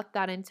lighting up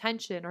that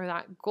intention or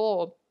that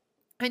goal.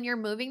 And you're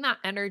moving that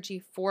energy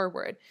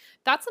forward.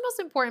 That's the most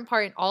important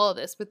part in all of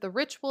this with the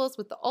rituals,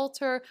 with the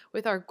altar,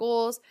 with our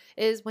goals,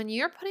 is when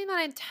you're putting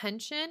that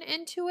intention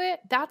into it,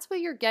 that's what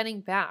you're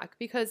getting back.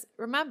 Because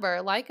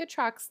remember, like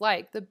attracts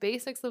like, the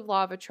basics of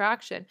law of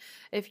attraction.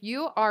 If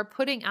you are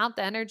putting out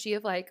the energy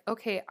of like,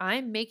 okay,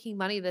 I'm making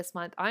money this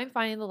month, I'm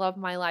finding the love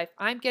of my life,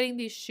 I'm getting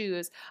these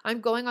shoes, I'm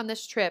going on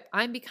this trip,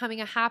 I'm becoming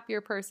a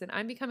happier person,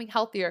 I'm becoming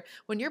healthier.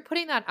 When you're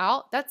putting that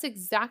out, that's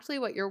exactly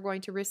what you're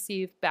going to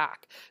receive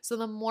back. So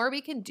the more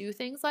we can do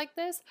things like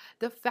this,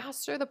 the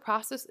faster the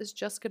process is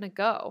just going to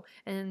go.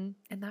 And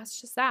that's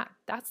just that.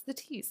 That's the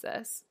tea,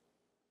 sis.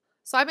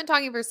 So I've been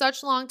talking for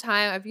such a long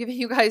time. I've given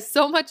you guys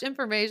so much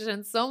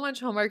information, so much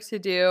homework to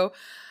do.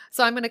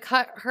 So I'm going to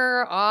cut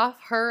her off,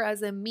 her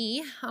as in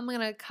me. I'm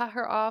going to cut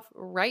her off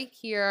right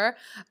here.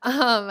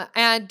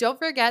 And don't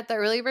forget that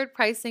early bird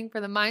pricing for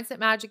the Mindset,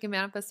 Magic, and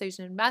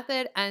Manifestation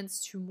Method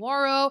ends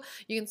tomorrow.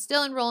 You can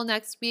still enroll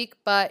next week,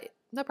 but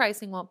the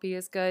pricing won't be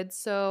as good.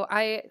 So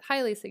I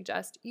highly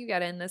suggest you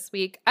get in this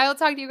week. I will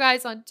talk to you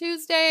guys on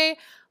Tuesday.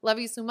 Love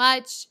you so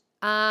much.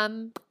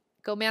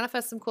 Go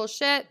manifest some cool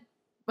shit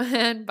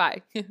and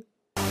bye.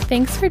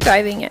 Thanks for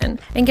diving in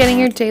and getting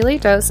your daily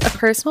dose of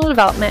personal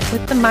development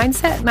with the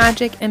Mindset,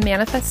 Magic, and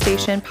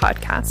Manifestation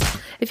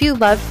podcast. If you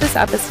loved this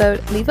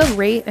episode, leave a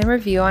rate and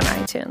review on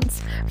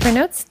iTunes. For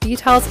notes,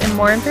 details, and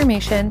more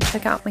information,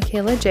 check out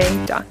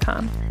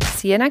MichaelaJ.com.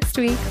 See you next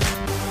week.